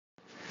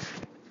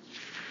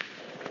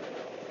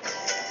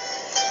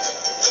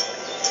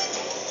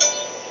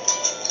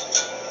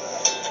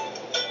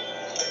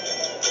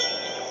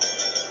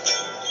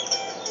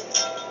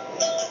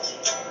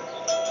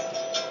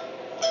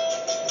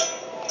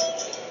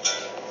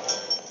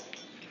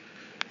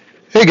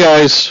Hey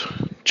guys,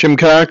 Jim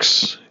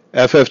Cox,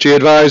 FFG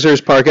Advisors,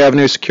 Park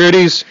Avenue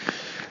Securities,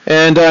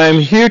 and I'm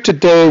here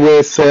today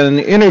with an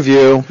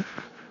interview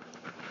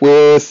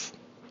with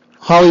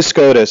Holly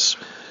Skodis.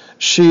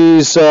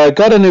 She's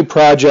got a new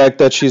project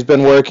that she's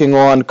been working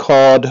on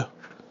called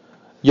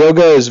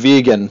Yoga is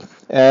Vegan,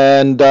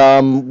 and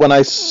when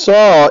I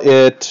saw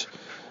it,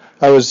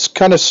 I was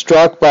kind of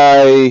struck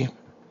by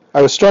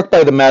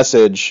the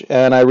message,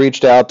 and I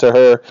reached out to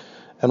her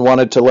and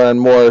wanted to learn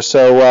more.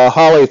 So,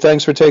 Holly,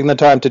 thanks for taking the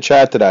time to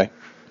chat today.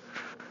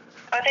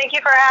 Oh, thank you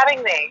for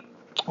having me.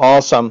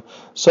 Awesome.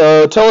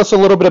 So, tell us a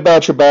little bit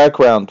about your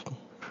background.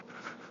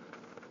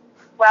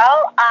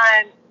 Well,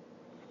 I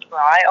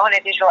own a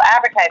digital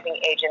advertising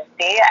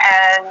agency,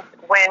 and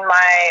when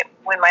my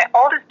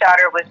oldest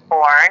daughter was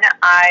born,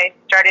 I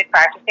started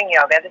practicing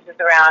yoga. This is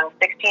around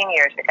 16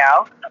 years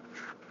ago,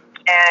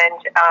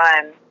 and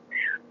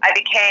I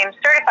became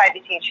certified to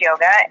teach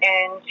yoga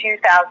in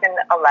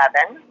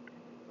 2011.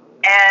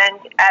 And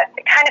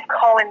it kind of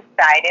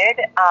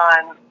coincided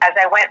as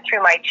I went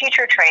through my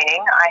teacher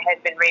training. I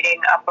had been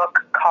reading a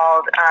book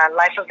called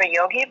Life of a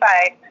Yogi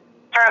by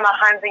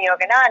Paramahansa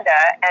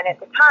Yogananda, and at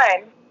the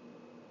time,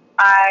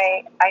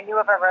 I knew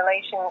of a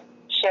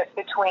relationship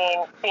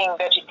between being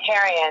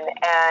vegetarian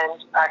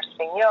and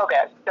practicing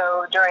yoga.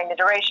 So during the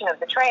duration of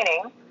the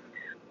training,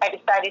 I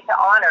decided to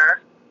honor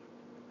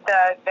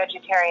the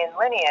vegetarian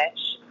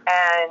lineage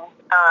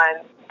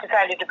and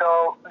decided to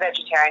go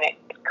vegetarian. It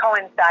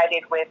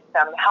coincided with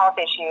some health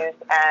issues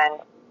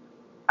and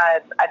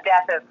a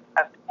death of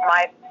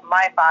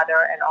my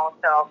father and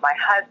also my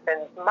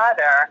husband's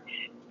mother.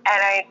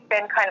 And I've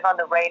been kind of on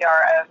the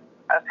radar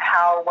of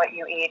how what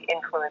you eat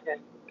influences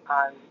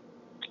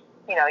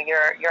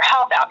your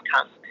health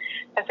outcomes.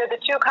 And so the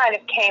two kind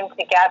of came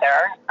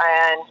together,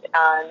 and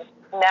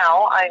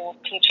now I'm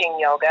teaching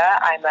yoga.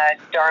 I'm a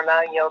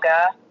Dharma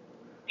yoga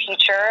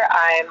teacher.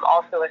 I'm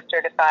also a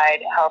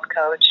certified health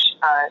coach,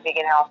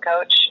 vegan health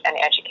coach, and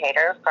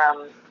educator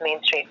from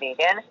Main Street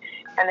Vegan.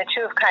 And the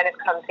two have kind of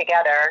come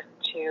together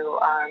to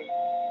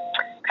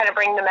kind of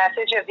bring the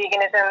message of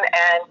veganism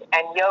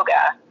and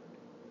yoga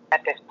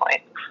at this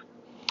point.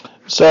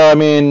 So, I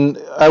mean,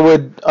 I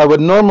would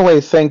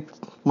normally think,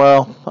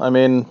 I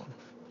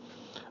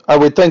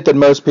would think that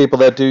most people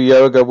that do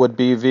yoga would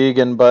be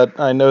vegan, but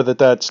I know that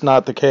that's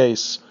not the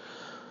case.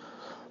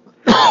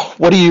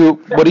 What do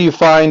you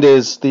find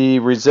is the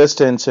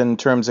resistance in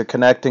terms of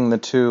connecting the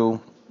two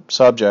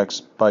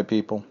subjects by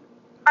people?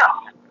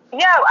 Oh,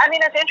 yeah. I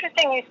mean, it's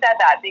interesting you said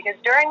that, because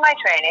during my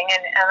training,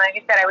 and like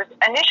I said, I was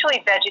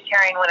initially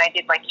vegetarian when I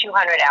did my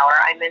 200-hour.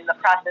 I'm in the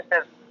process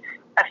of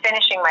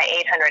finishing my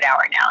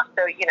 800-hour now.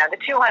 So, the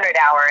 200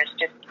 hours,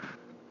 just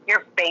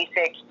your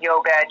basic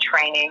yoga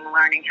training,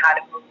 learning how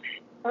to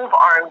move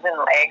arms and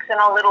legs, and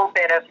a little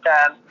bit of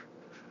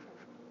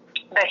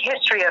the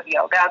history of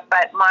yoga.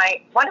 But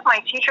one of my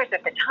teachers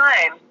at the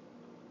time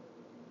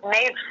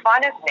made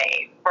fun of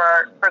me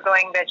for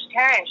going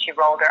vegetarian. She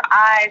rolled her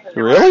eyes, and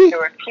Really? There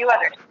were a few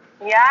others.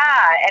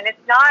 Yeah, and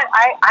it's not.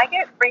 I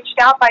get reached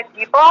out by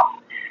people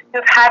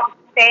who've had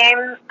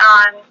the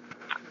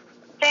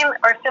same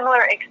or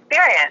similar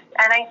experience,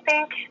 and I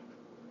think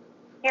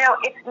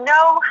it's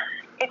no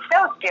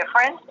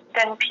different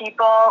than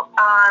people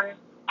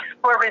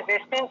who are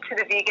resistant to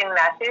the vegan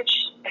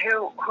message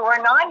who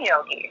are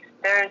non-yogis.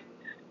 There's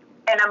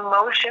an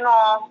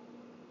emotional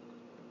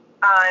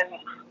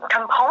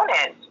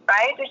component,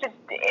 right?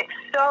 It's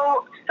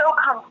so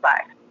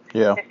complex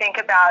to think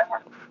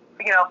about,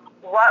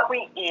 what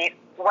we eat,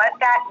 what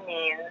that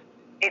means.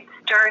 It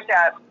stirs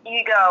up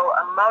ego,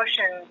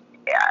 emotions.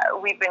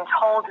 We've been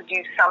told to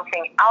do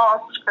something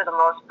else for the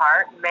most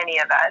part, many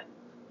of us.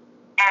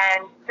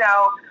 And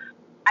so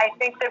I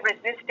think the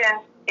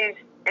resistance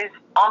is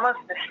almost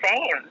the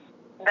same,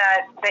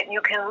 that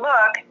you can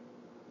look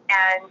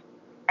and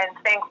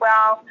think,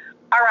 well,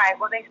 all right,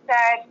 well, they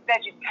said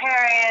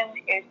vegetarian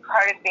is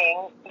part of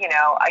being,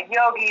 a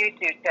yogi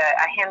due to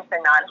ahimsa,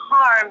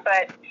 non-harm,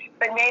 but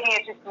maybe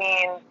it just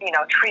means,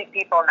 treat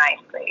people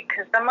nicely,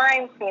 because the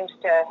mind seems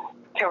to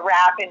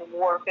wrap and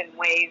warp in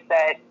ways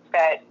that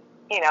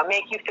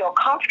make you feel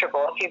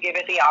comfortable if you give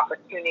it the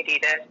opportunity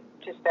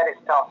to set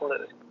itself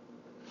loose.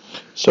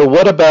 So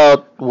what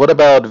about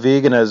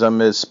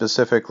veganism is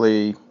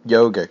specifically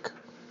yogic?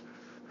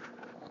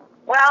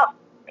 Well,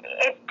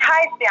 it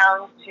ties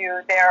down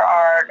to, there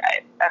are,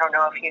 I don't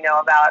know if you know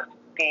about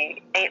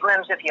the 8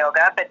 limbs of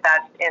yoga, but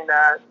that's in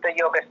the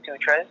Yoga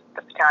Sutras,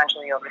 the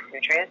Patanjali Yoga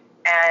Sutras.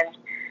 And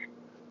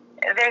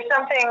there's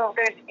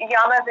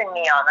yamas and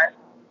niyamas.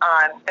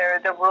 They're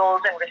the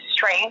rules and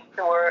restraints,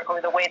 or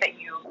the way that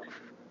you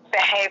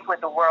behave with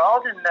the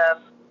world, and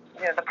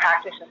the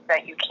practices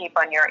that you keep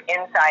on your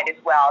inside as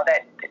well,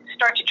 that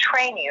start to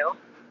train you,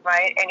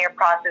 right, in your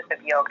process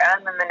of yoga.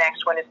 And then the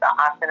next one is the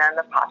asana and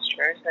the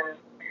postures, and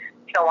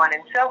so on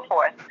and so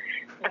forth.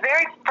 The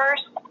very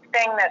first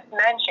thing that's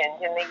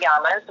mentioned in the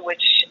yamas,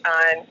 which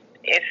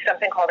is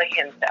something called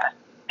ahimsa,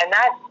 and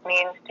that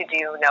means to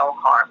do no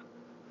harm.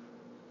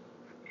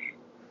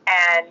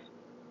 And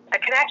the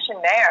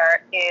connection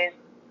there is,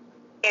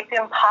 it's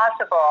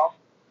impossible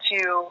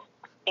to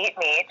eat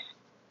meat,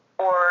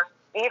 or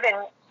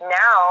even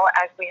now,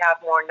 as we have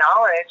more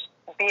knowledge,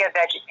 be a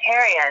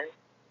vegetarian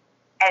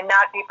and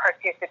not be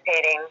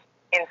participating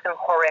in some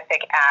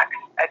horrific acts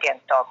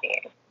against all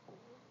beings.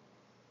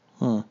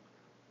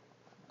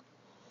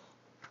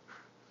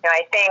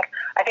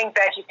 I think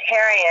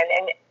vegetarian,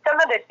 and some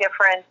of the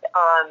different,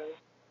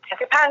 it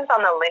depends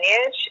on the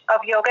lineage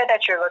of yoga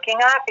that you're looking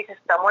at, because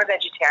some were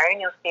vegetarian.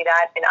 You'll see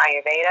that in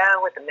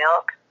Ayurveda with the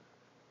milk,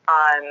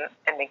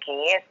 and the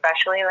ghee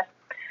especially.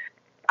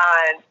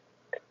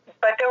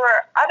 But there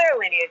were other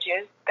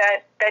lineages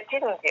that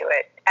didn't do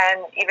it,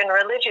 and even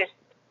religious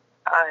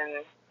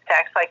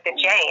sects like the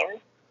Jains,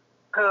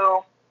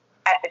 who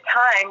at the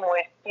time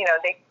would,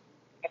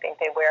 I think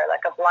they wear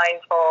like a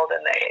blindfold,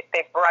 and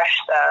they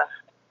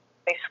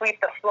they sweep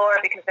the floor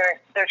because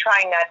they're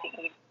trying not to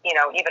eat,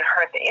 even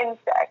hurt the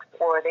insects,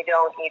 or they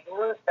don't eat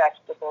root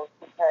vegetables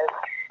because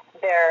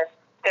they're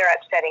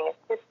upsetting a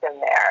system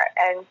there.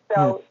 And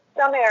so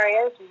some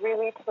areas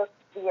really took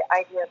the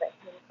idea of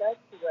ahimsa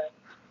to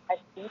a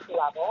deep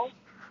level,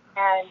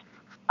 and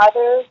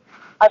others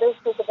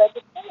took a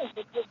vegetarian,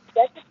 because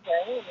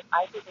vegetarian,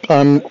 I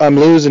think, I'm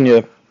losing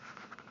you.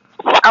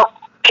 Oh,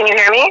 can you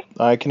hear me?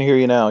 I can hear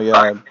you now.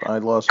 Yeah, I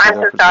lost you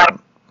there I'm for so a sorry.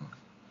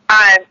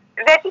 second.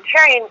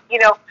 Vegetarian,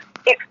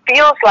 it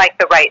feels like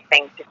the right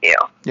thing to do.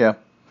 Yeah.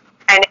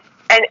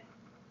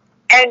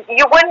 And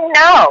you wouldn't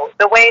know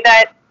the way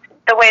that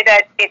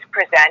it's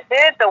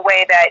presented, the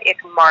way that it's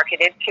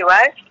marketed to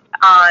us.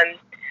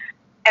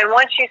 And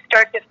once you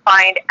start to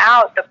find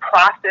out the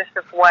process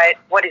of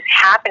what is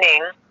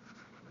happening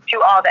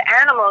to all the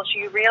animals,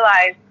 you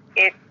realize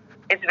it's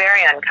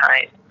very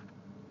unkind.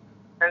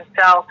 And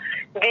so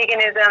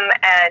veganism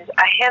and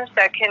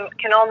ahimsa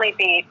can only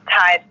be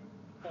tied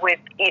with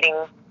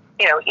eating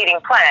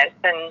plants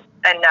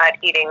and not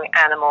eating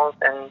animals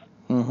and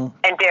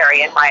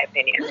dairy, in my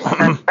opinion.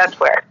 That's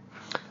where.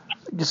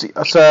 You see,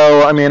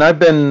 so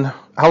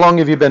how long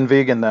have you been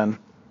vegan then?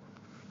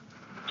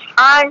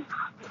 I've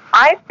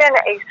been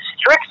a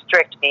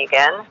strict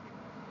vegan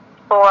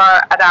for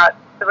about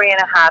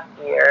 3.5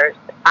 years.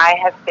 I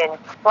have been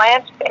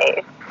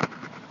plant-based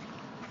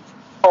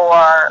for,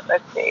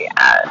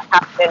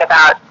 have been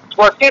about,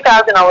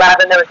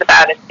 2011, there was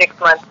about a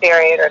 6-month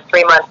period or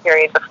 3-month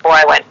period before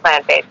I went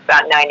plant-based,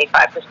 about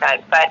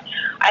 95%. But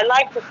I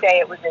like to say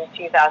it was in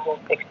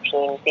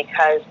 2016,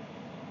 because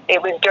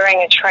it was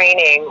during a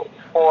training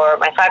for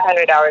my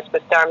 500 hours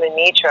with Dharma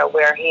Mitra,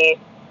 where he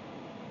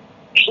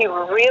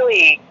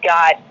really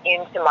got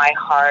into my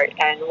heart.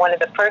 And one of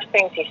the first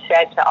things he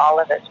said to all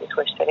of us as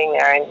we're sitting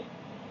there and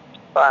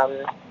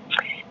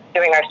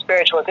doing our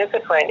spiritual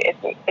discipline is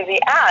he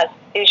asked,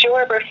 "Is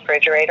your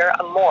refrigerator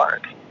a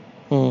morgue?"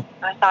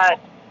 I thought,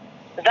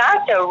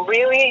 that's a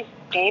really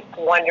deep,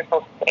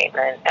 wonderful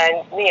statement.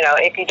 And,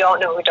 if you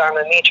don't know who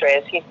Dharma Mitra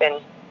is, he's been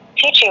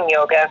teaching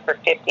yoga for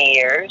 50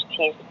 years.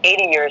 He's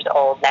 80 years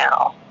old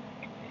now.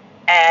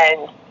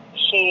 And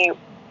he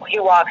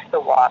walks the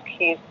walk.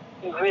 He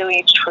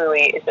really,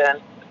 truly is an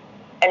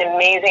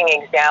amazing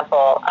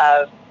example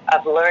of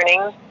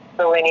learning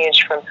the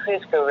lineage from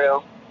his guru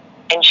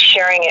and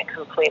sharing it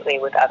completely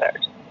with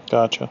others.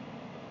 Gotcha.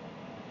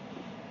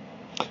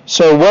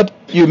 So what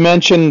you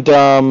mentioned,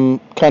 kind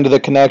of the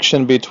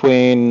connection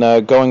between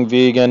going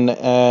vegan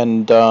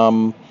and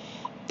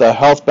the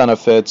health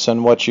benefits,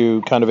 and what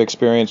you kind of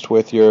experienced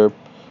with your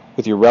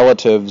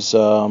relatives.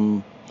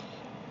 Like,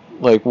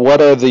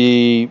 what are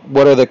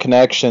the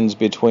connections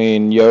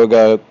between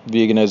yoga,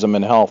 veganism,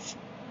 and health?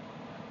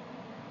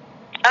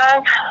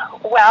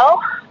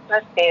 Well,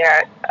 let's see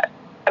here.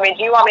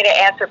 Do you want me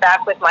to answer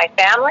back with my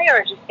family,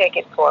 or just take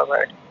it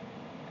forward?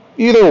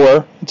 Either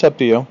or. It's up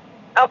to you.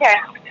 Okay.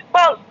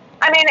 Well,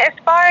 as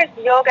far as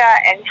yoga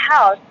and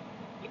health,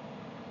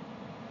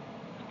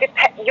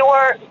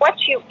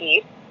 what you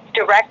eat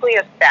directly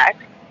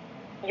affects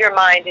your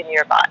mind and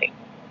your body.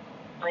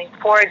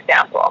 For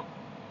example,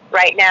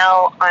 right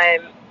now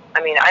I'm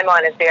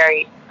on a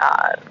very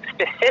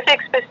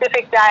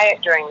specific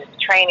diet. During this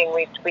training,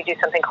 we do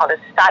something called a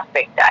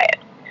sattvic diet,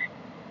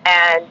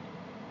 and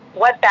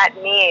what that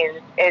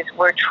means is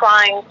we're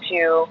trying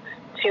to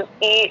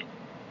eat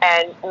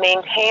and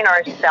maintain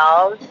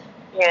ourselves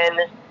in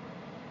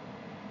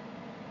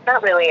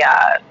not really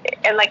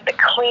in like the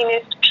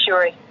cleanest,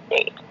 purest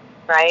state,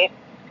 right?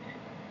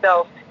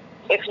 So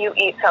if you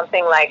eat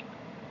something like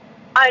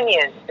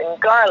onions and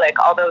garlic,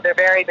 although they're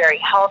very, very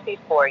healthy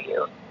for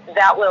you,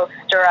 that will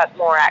stir up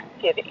more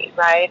activity,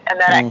 right? And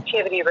that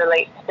activity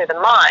relates to the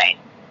mind.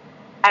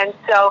 And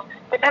so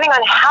depending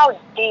on how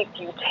deep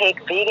you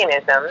take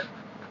veganism,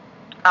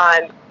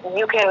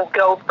 you can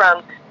go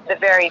from the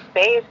very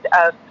base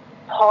of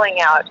pulling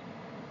out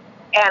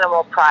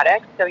animal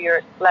products, so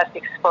you're less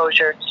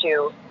exposure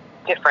to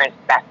different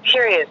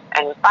bacteria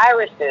and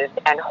viruses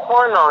and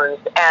hormones,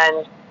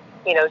 and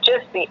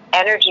just the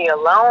energy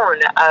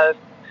alone of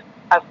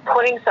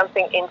putting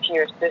something into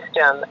your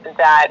system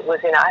that was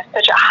in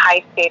such a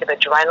high state of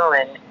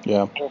adrenaline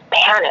and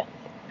panic.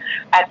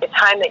 At the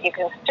time that you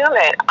consume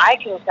it, I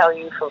can tell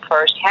you from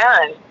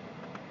firsthand,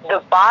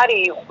 the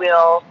body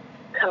will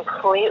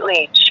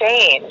completely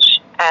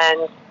change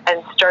and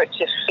start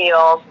to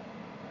feel,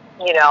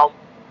 you know,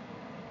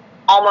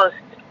 almost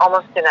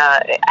in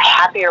a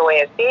happier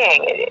way of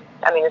being.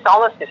 I mean, it's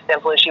almost as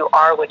simple as you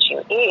are what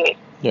you eat.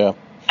 Yeah.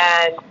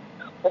 And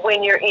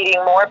when you're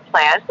eating more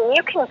plants, and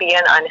you can be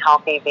an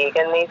unhealthy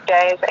vegan these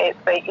days,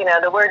 but, you know,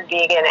 the word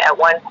vegan at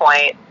one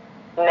point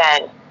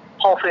meant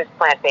whole foods,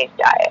 plant-based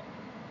diet.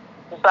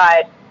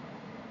 But,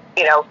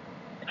 you know,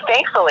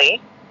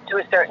 thankfully, to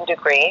a certain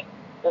degree,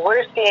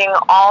 we're seeing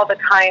all the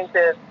kinds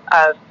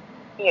of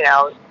you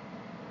know,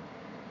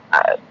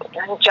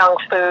 junk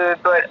food,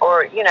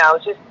 or, you know,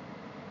 just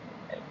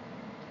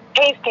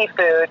tasty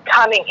food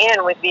coming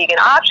in with vegan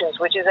options,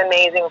 which is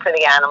amazing for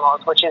the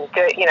animals, which is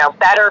good, you know,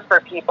 better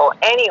for people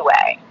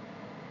anyway.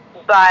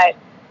 But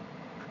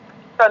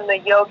from the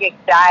yogic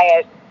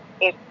diet,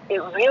 it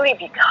really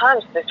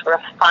becomes this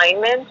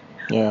refinement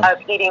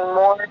of eating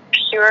more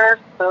pure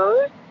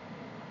food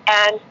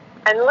and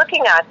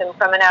looking at them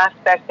from an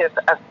aspect of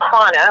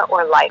prana,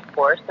 or life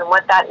force. And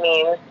what that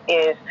means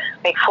is,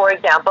 like, for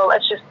example,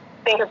 let's just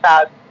think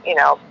about, you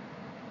know,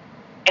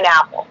 an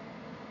apple.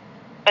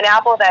 An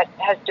apple that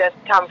has just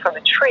come from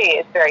a tree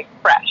is very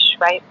fresh,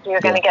 right? So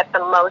you're going to get the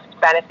most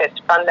benefits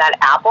from that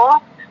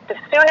apple the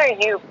sooner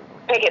you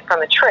pick it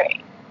from a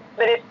tree.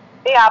 But if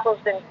the apple's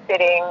been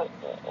sitting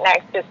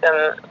next to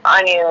some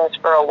onions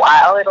for a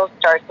while, it'll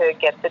start to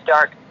get the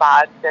dark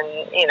spots and,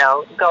 you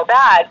know, go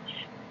bad.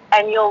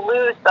 And you'll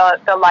lose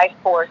the life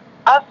force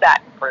of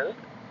that fruit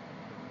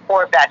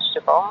or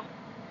vegetable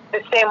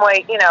the same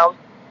way, you know,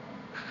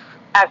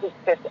 as it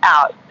spits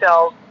out.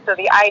 So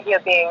the idea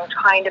being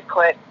trying to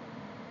put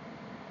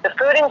the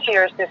food into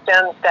your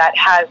system that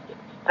has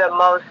the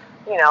most,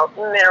 you know,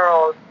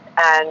 minerals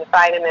and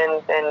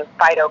vitamins and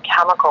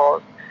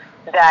phytochemicals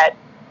that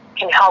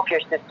can help your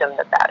system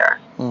the better.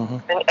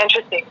 Mm-hmm. An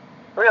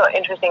real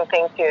interesting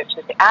thing to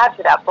just add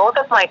to that, both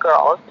of my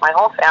girls, my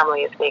whole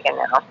family is vegan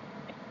now,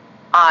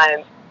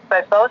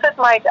 but both of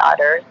my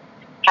daughters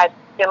had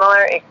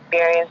similar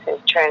experiences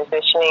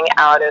transitioning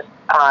out of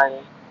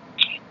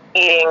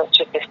eating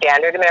just a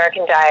standard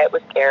American diet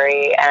with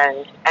dairy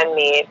and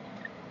meat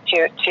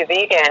to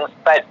vegan,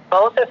 but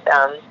both of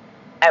them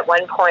at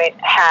one point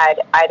had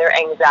either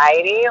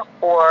anxiety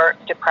or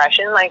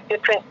depression, like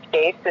different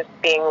states of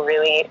being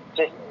really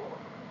just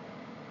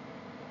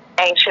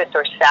anxious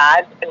or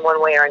sad in one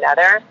way or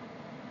another,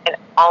 and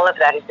all of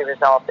that is the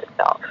result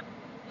itself,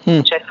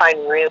 which I find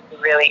really,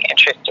 really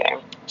interesting.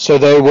 So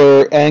they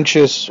were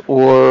anxious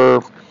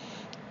or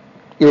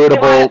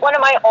irritable one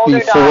of my older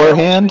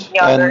beforehand?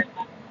 Younger.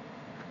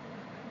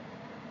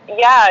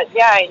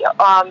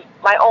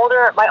 My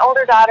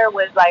older daughter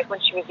was like, when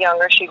she was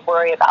younger, she'd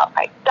worry about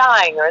like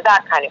dying or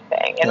that kind of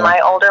thing, and my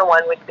younger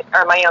one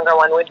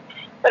would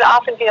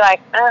often be like,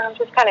 I'm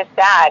just kind of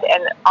sad,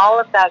 and all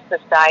of that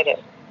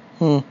subsided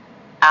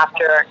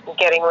after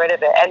getting rid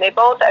of it, and they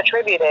both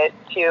attribute it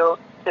to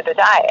the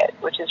diet,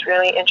 which is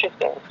really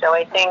interesting. So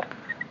I think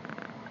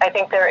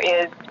there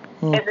is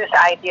this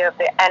idea of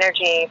the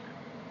energy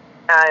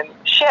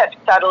shift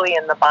subtly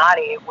in the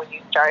body when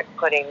you start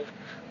putting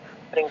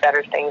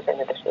better things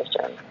into the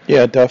system.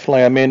 Yeah,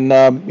 definitely. I mean,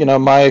 you know,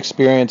 my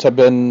experience, I've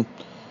been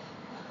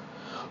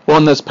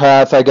on this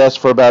path, I guess,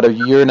 for about a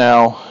year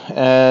now,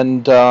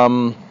 and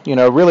you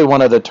know, really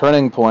one of the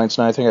turning points,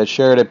 and I think I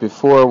shared it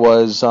before,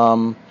 was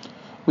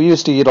we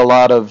used to eat a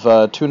lot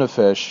of tuna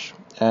fish,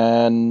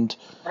 and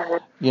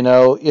you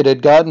know, it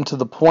had gotten to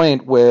the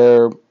point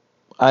where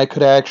I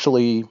could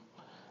actually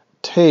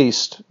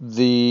taste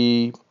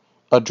the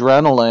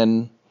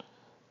adrenaline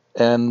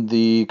and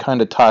the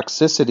kind of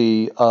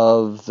toxicity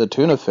of the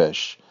tuna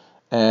fish.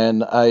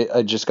 And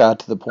I just got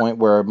to the point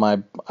where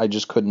I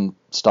just couldn't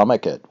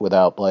stomach it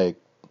without like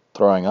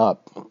throwing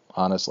up,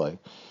 honestly.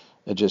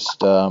 It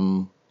just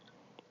I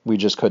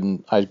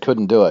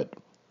couldn't do it.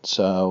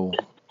 So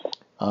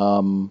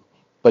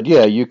but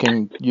yeah, you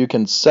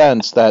can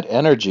sense that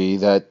energy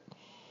that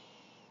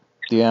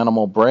the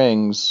animal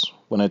brings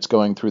when it's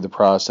going through the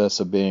process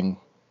of being,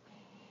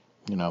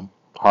 you know,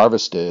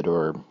 harvested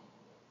or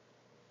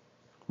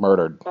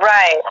murdered.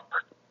 Right.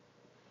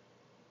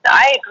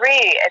 I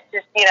agree. It's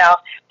just, you know,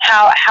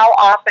 how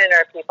often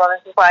are people, and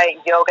this is why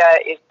yoga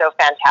is so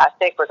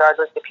fantastic,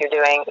 regardless if you're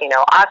doing, you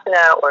know,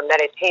 asana or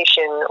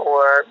meditation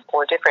or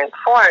different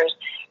forms,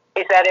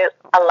 is that it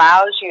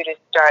allows you to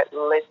start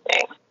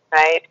listening,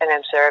 right, and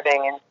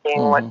observing and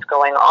seeing what's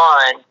going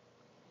on,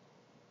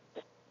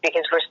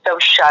 because we're so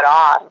shut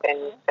off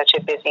in such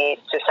a busy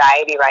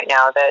society right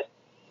now that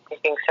I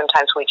think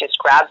sometimes we just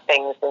grab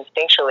things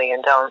instinctually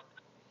and don't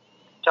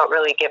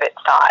really give it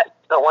thought.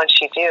 But once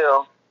you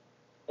do,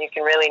 you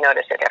can really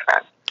notice a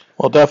difference.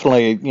 Well,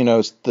 definitely, you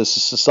know, the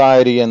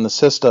society and the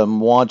system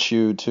wants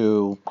you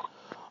to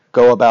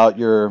go about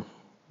your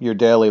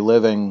daily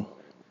living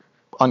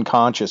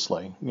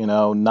unconsciously, you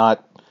know,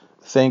 not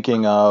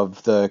thinking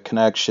of the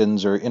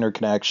connections or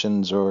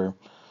interconnections or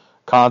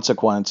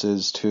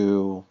consequences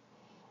to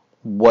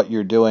what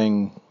you're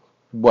doing,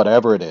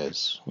 whatever it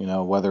is, you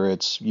know, whether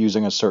it's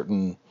using a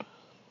certain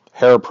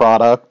hair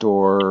product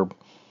or,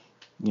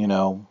 you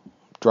know,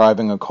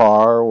 driving a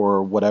car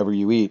or whatever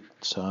you eat.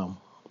 So.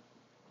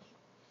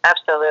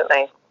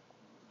 Absolutely.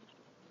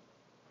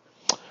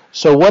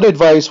 So what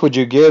advice would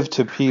you give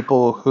to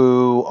people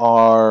who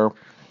are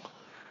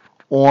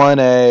on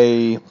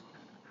a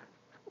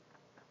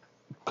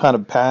kind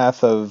of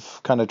path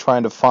of kind of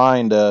trying to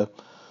find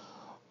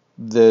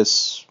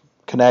this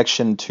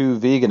connection to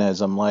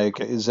veganism? Like,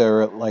 is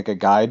there like a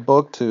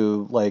guidebook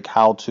to like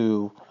how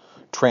to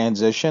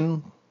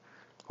transition,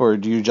 or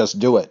do you just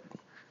do it?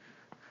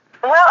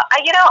 Well,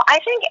 I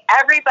think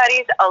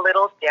everybody's a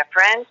little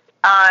different.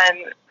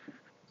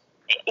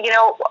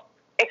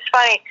 It's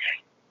funny.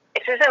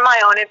 This isn't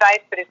my own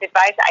advice, but it's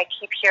advice I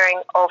keep hearing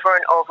over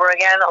and over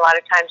again, a lot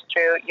of times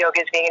through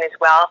Yoga's Vegan as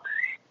well.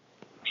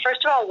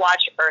 First of all,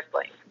 watch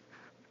Earthling.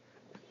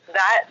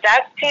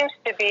 That seems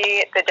to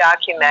be the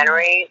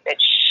documentary that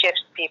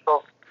shifts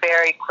people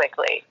very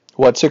quickly.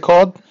 What's it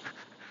called?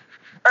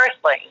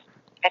 Earthling.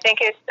 I think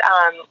it's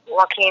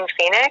Joaquin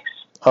Phoenix.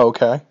 Oh,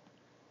 okay.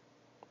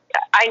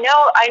 I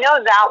know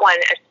that one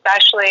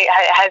especially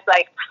has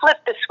like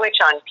flipped the switch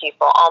on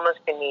people almost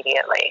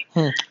immediately.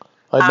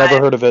 I'd never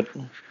heard of it.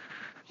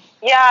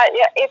 Yeah,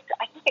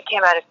 I think it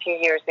came out a few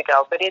years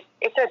ago, but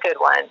it's a good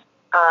one.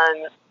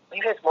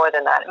 Maybe it's more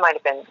than that. It might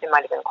have been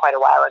quite a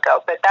while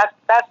ago. But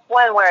that's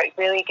one where it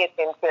really gets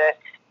into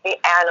the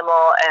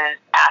animal and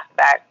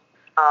aspect.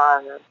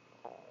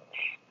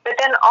 But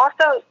then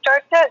also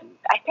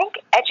I think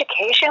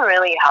education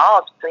really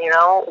helps.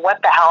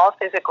 What the Health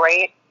is a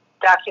great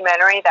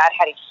documentary that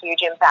had a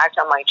huge impact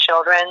on my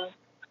children.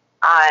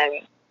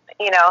 I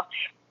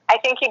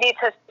think you need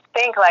to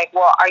think like,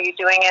 well, are you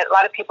doing it? A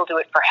lot of people do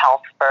it for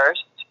health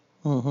first.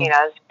 Mm-hmm.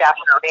 It's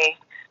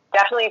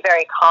definitely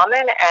very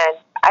common, and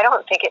I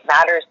don't think it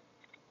matters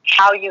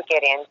how you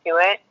get into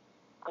it.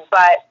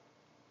 But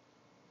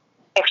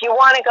if you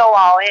want to go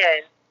all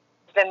in,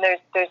 then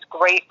there's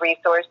great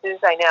resources.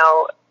 I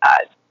know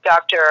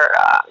Dr.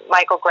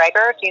 Michael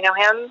Greger. Do you know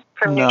him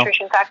from No.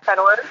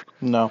 nutritionfacts.org?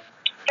 No.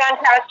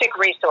 Fantastic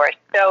resource.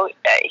 So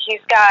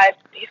he's got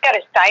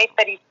a site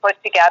that he's put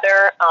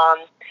together.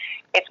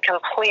 It's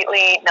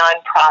completely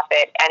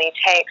nonprofit, and he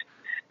takes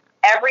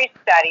every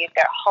study. He's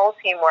got a whole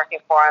team working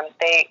for him.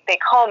 They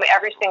comb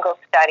every single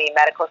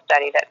medical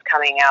study that's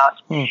coming out,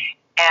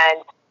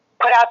 and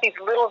put out these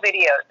little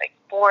videos, like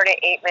 4 to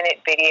 8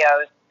 minute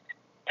videos,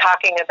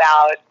 talking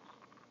about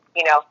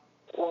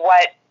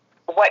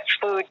what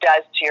food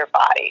does to your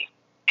body,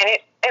 and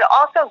it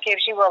also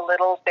gives you a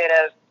little bit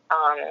of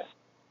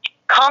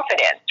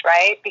confidence,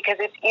 right? Because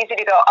it's easy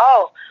to go,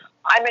 oh,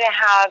 I'm going to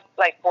have,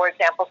 like, for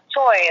example,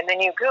 soy, and then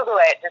you Google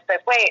it, and it's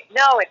like, wait,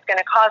 no, it's going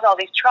to cause all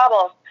these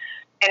troubles.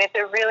 And it's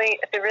a really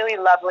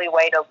lovely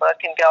way to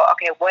look and go,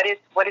 okay, what is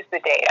the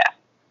data?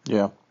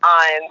 Yeah.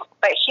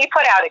 But he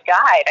put out a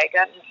guide. I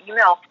got an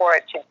email for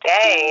it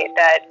today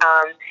that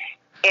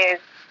is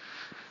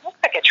looks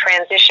like a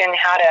transition,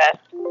 how to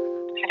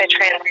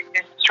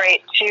transition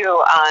straight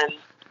to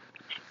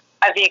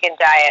a vegan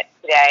diet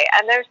today.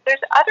 And there's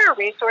other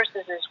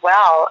resources as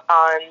well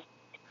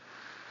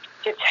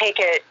to take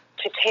it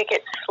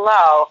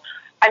slow.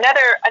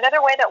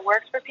 Another way that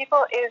works for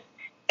people is,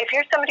 if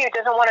you're somebody who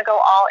doesn't want to go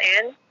all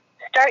in,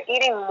 start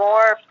eating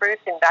more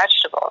fruits and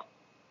vegetables,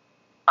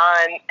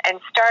 and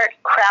start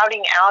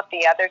crowding out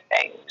the other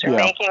things, or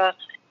making,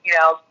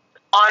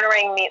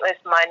 honoring Meatless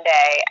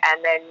Monday,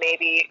 and then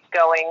maybe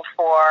going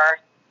for,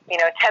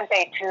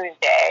 Tempeh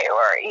Tuesday,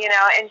 or,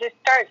 and just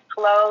start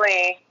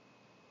slowly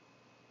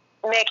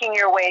making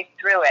your way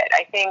through it.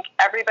 I think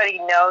everybody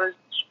knows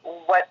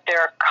what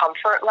their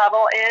comfort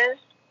level is.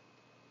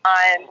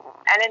 And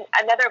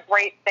another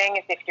great thing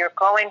is, if you're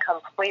going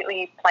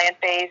completely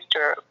plant-based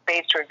or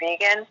based or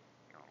vegan,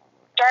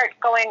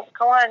 go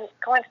on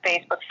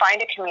Facebook,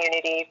 find a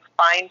community,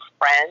 find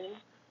friends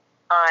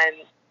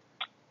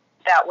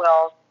that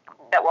will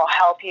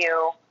help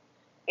you,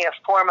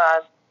 form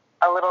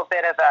a little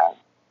bit of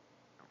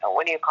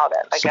what do you call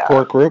that? Like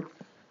support group.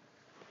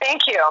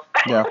 Thank you.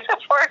 Yeah.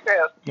 Support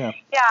group. Yeah.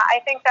 Yeah, I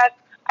think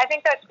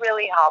that's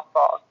really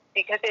helpful,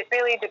 because it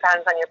really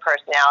depends on your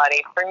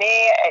personality. For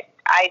me,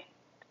 I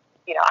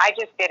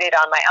just did it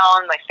on my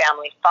own. My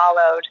family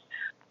followed,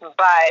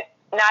 but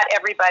not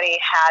everybody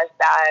has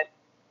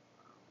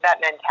that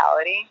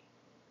mentality.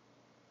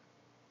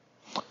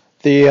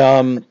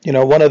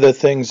 One of the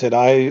things that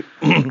I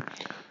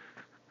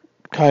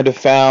kind of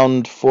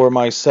found for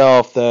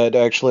myself that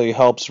actually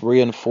helps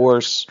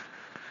reinforce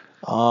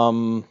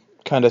kind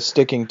of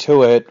sticking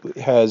to it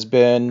has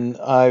been,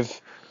 I've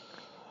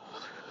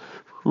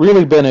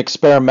really been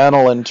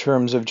experimental in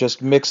terms of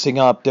just mixing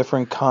up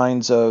different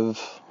kinds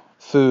of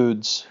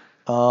foods,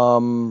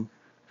 and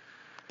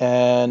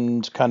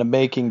kind of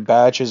making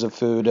batches of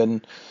food,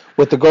 and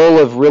with the goal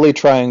of really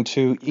trying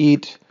to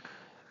eat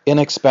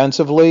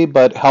inexpensively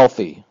but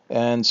healthy.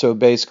 And so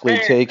basically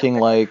taking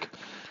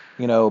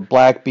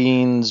black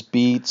beans,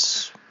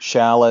 beets,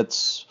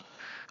 shallots,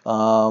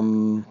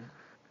 and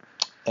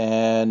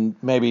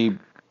maybe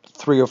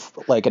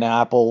an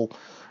apple,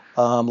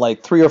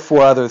 like 3 or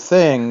 4 other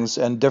things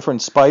and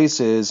different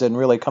spices, and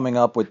really coming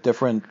up with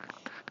different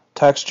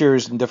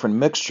textures and different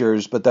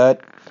mixtures, but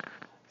that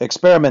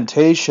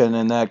experimentation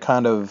and that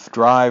kind of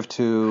drive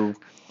to,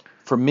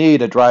 for me,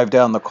 to drive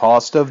down the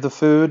cost of the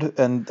food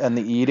and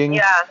the eating,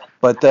 Yeah.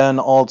 but then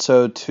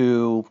also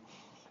to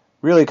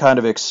really kind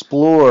of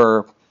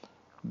explore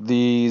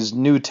these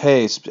new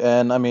tastes.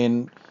 And I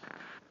mean,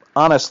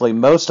 honestly,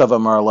 most of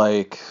them are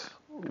like,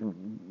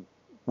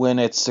 when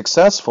it's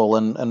successful,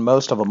 and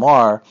most of them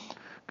are,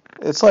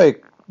 it's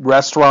like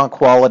restaurant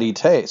quality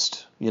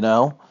taste, you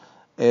know?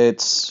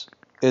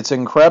 It's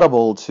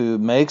incredible to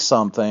make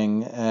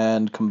something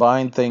and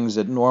combine things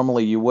that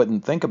normally you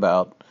wouldn't think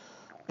about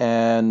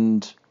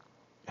and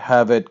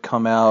have it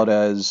come out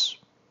as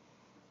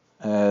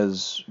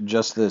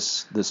just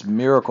this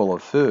miracle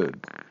of food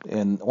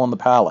on the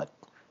palate.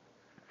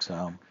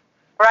 So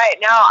Right.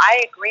 No,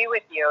 I agree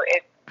with you.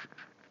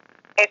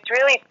 It's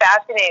really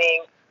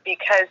fascinating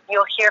because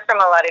you'll hear from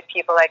a lot of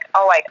people like,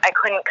 oh, I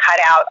couldn't cut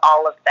out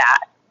all of that,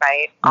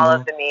 right? All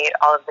of the meat,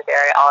 all of the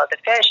dairy, all of the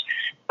fish.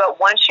 But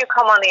once you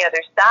come on the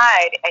other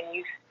side and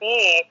you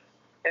see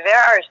there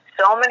are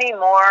so many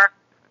more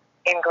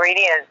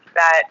ingredients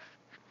that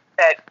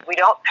we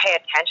don't pay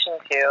attention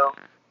to,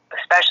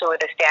 especially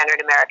with the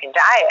standard American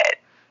diet,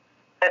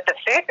 that the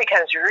food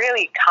becomes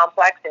really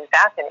complex and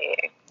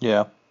fascinating.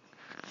 yeah.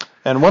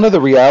 And one of the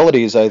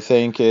realities, I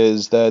think,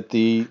 is that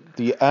the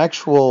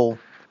actual,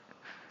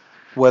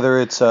 whether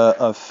it's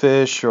a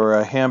fish or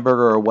a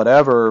hamburger or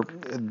whatever,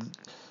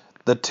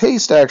 the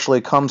taste actually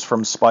comes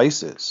from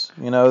spices.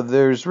 You know,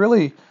 there's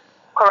really,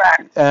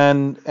 correct,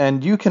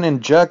 and you can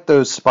inject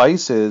those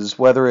spices,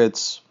 whether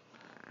it's,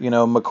 you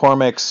know,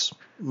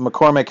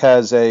 McCormick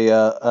has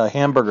a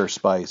hamburger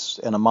spice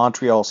and a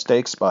Montreal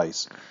steak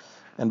spice,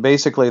 and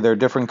basically they're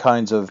different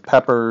kinds of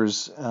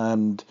peppers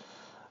and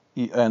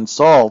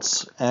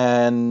salts,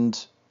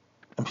 and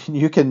I mean,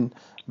 you can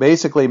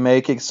basically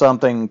make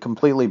something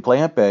completely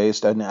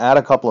plant-based and add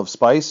a couple of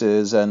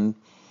spices, and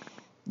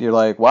you're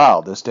like, wow,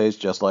 this tastes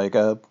just like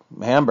a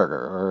hamburger,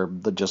 or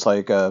just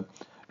like a,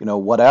 you know,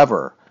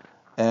 whatever.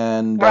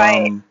 And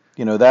right.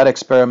 you know, that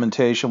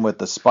experimentation with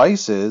the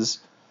spices,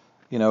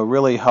 you know,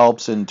 really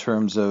helps in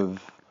terms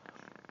of,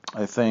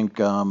 I think,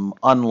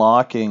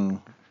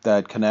 unlocking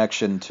that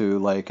connection to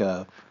like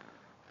a,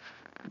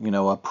 you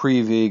know, a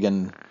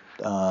pre-vegan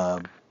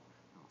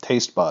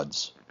taste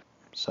buds.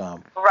 So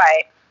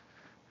Right.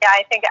 Yeah,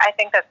 I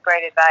think that's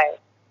great advice.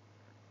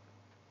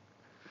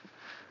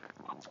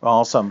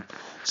 awesome.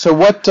 So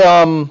what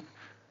do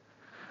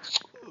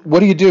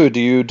you do? Do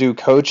you do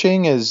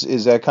coaching?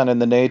 Is that kind of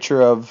the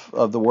nature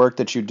of the work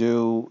that you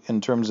do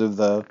in terms of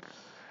the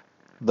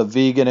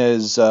vegan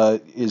is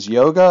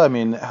yoga? I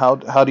mean, how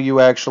do you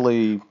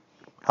actually,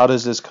 how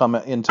does this come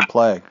into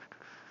play?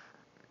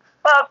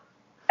 Well,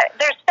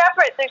 there's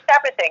separate things.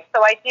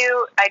 So I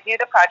do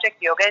the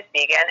project Yoga is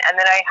Vegan, and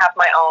then I have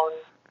my own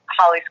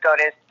Holly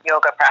Skodis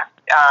yoga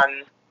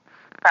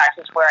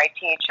practice where I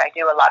teach. I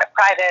do a lot of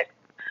private.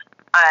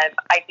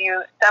 I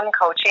do some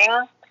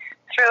coaching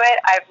through it.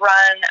 I've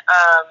run,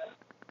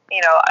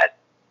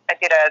 I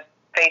did a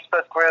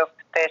Facebook group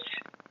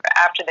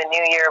after the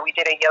new year. We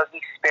did a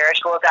yogi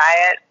spiritual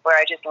diet where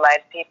I just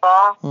led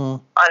people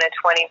on a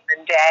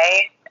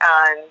 21-day,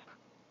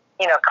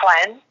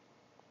 cleanse.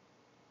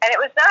 And it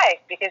was nice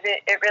because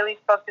it really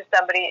spoke to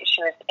somebody.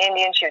 She was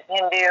Indian, she was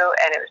Hindu,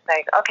 and it was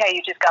like, okay,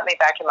 you just got me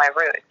back to my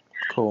roots.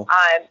 Cool.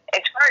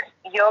 As far as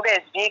yoga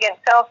is vegan,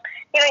 so,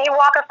 you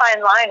walk a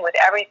fine line with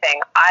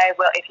everything. I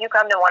will, if you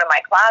come to one of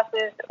my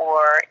classes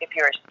or if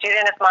you're a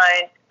student of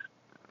mine,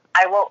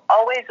 I will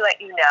always let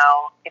you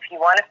know if you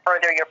want to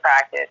further your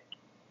practice.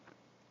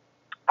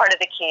 Part of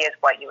the key is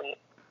what you eat.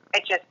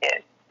 It just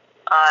is.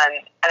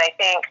 And I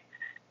think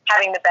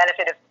having the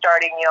benefit of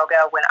starting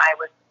yoga when I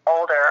was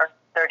older,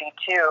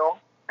 32,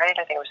 right?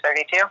 I think it was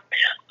 32.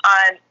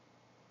 I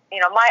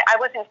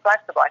wasn't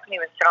flexible. I couldn't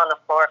even sit on the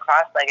floor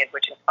cross-legged,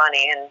 which is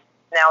funny, and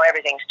now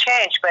everything's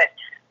changed. But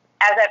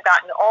as I've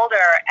gotten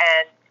older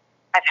and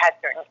I've had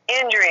certain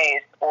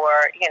injuries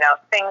or,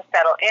 things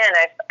settle in,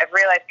 I've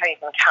realized how you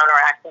can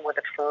counteract them with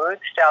the food.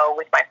 So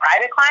with my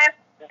private clients,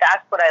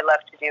 that's what I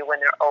love to do when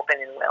they're open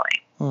and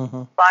willing.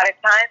 Mm-hmm. A lot of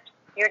times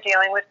you're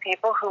dealing with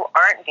people who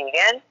aren't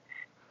vegan,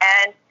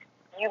 and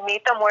you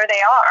meet them where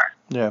they are.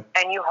 Yeah.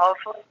 And you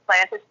hopefully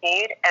plant a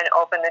seed and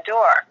open the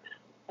door.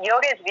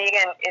 Yoga is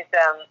Vegan is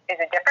a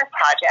different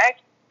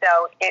project.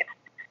 So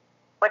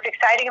what's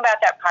exciting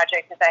about that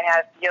project is I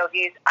have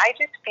yogis. I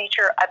just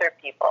feature other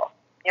people.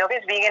 Yoga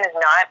is Vegan is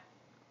not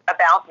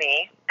about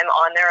me. I'm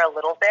on there a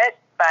little bit,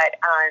 but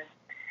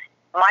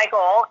my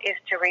goal is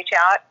to reach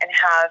out and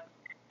have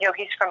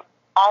yogis from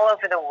all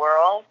over the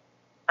world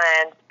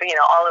and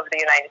all over the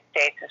United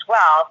States as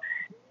well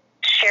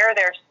share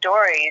their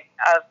stories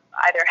of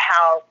either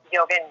how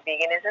yoga and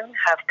veganism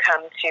have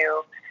come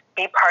to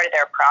be part of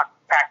their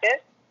practice,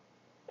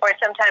 or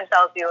sometimes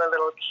I'll do a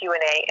little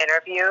Q&A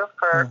interview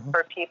for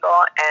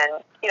people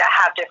and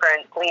have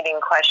different leading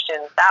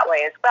questions that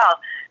way as well.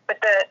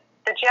 But the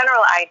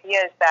general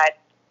idea is that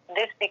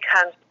this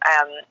becomes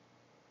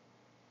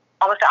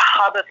almost a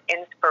hub of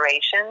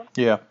inspiration.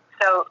 Yeah.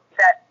 So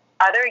that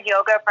other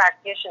yoga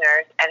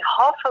practitioners and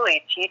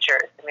hopefully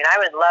teachers. I mean, I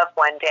would love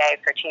one day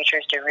for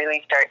teachers to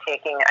really start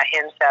taking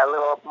ahimsa a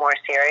little more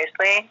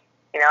seriously.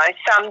 You know, and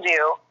some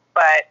do,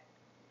 but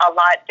a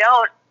lot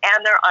don't,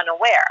 and they're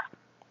unaware.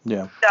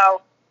 Yeah.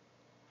 So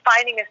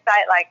finding a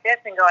site like this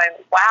and going,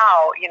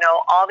 wow, you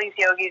know, all these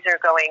yogis are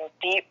going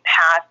deep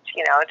past,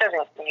 you know,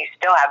 you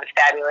still have a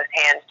fabulous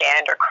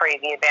handstand or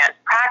crazy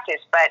advanced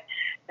practice, but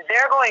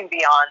they're going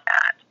beyond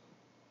that.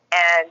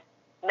 And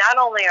not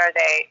only are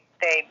they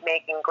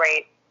making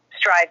great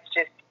strides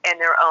just in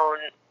their own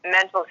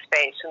mental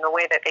space and the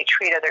way that they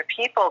treat other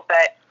people,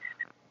 but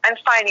I'm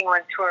finding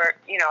ones who are,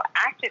 you know,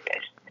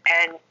 activists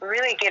and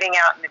really getting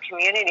out in the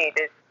community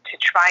to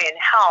try and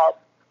help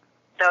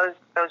those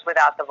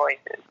without the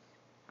voices.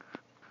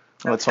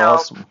 That's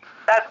awesome.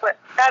 That's what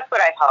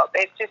I hope.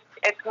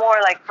 It's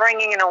more like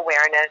bringing an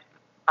awareness,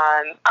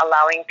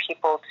 allowing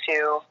people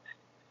to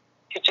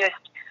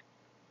just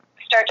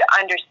start to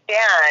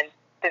understand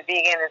the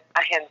vegan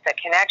ahimsa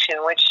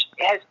connection, which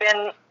has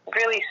been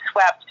really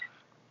swept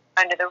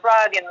under the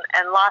rug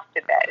and lost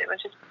a bit. It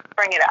was just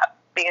bring it up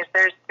because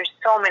there's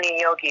so many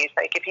yogis.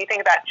 Like if you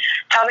think about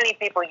how many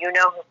people you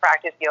know who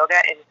practice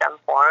yoga in some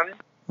form,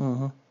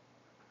 mm-hmm.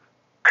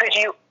 Could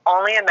you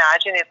only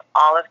imagine if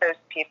all of those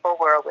people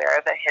were aware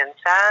of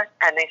ahimsa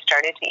and they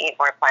started to eat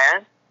more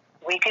plants?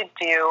 We could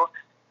do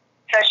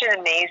such an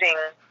amazing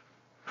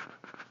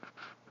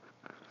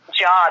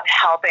job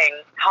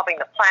helping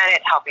the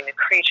planet, helping the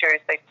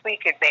creatures. Like we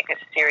could make a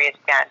serious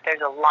dent.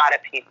 There's a lot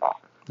of people.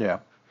 Yeah.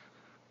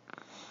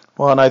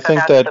 Well, and I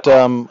think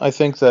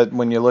that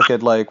when you look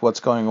at like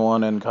what's going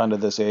on in kind of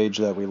this age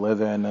that we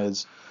live in,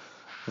 is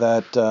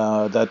that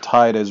that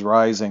tide is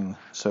rising,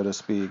 so to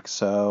speak.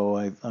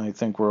 So I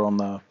think you're on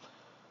the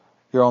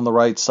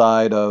right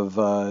side of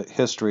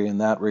history in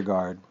that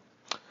regard.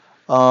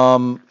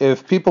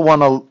 If people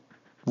want to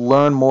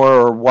learn more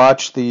or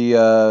watch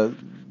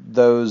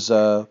those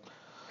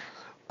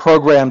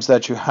programs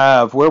that you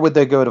have, where would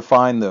they go to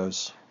find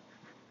those?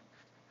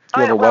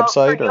 Do you have a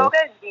website? For Yoga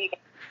is Vegan,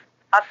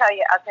 I'll tell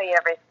you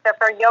everything. So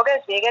for Yoga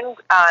is Vegan,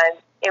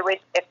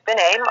 it's the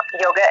name,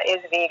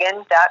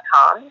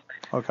 yogaisvegan.com.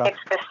 Okay.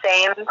 It's the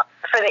same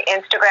for the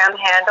Instagram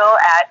handle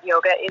at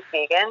Yoga is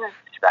Vegan.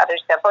 It's rather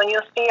simple, and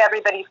you'll see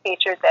everybody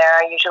featured there.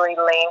 I usually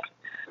link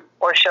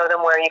or show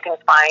them where you can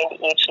find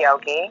each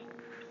yogi.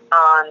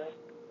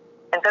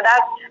 And so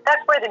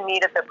that's where the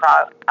meat of the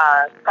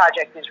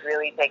project is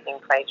really taking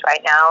place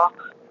right now.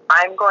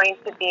 I'm going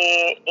to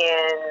be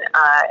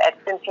at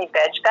Cincy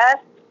Veg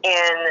Fest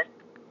in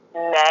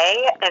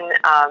May in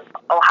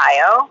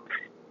Ohio,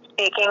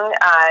 speaking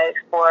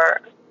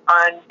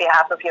on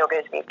behalf of Yoga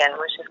is Vegan,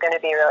 which is going to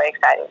be really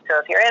exciting. So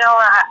if you're in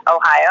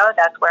Ohio,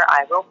 that's where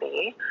I will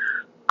be.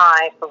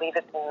 I believe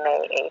it's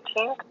May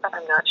 18th, but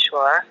I'm not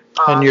sure.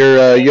 And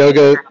your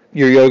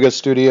yoga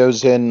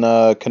studio's in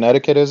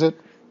Connecticut, is it?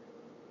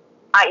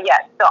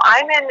 Yes. So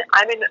I'm in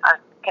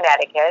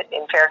Connecticut,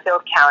 in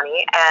Fairfield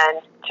County,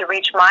 and to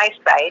reach my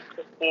site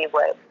to see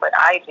what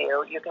I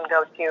do, you can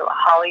go to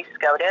Holly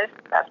Skodis.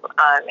 That's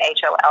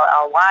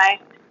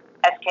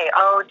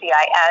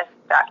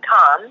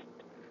HOLLYSKODIS.com,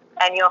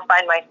 and you'll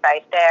find my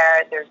site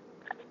there. There's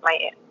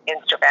my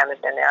Instagram is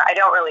in there. I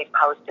don't really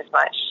post as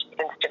much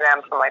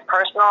Instagram for my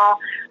personal.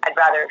 I'd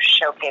rather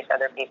showcase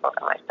other people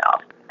than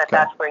myself. But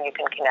that's where you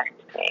can connect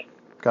with me.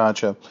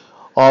 Gotcha.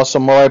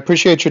 Awesome. Well, I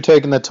appreciate you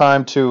taking the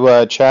time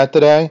to chat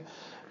today.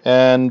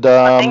 And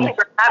thank you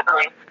for having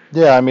me.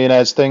 Yeah, I mean,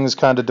 as things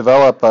kind of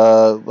develop,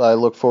 I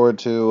look forward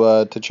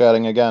to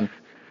chatting again.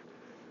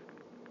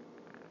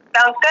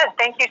 Sounds good.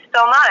 Thank you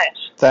so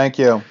much. Thank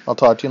you. I'll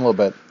talk to you in a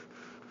little bit.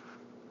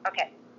 Okay.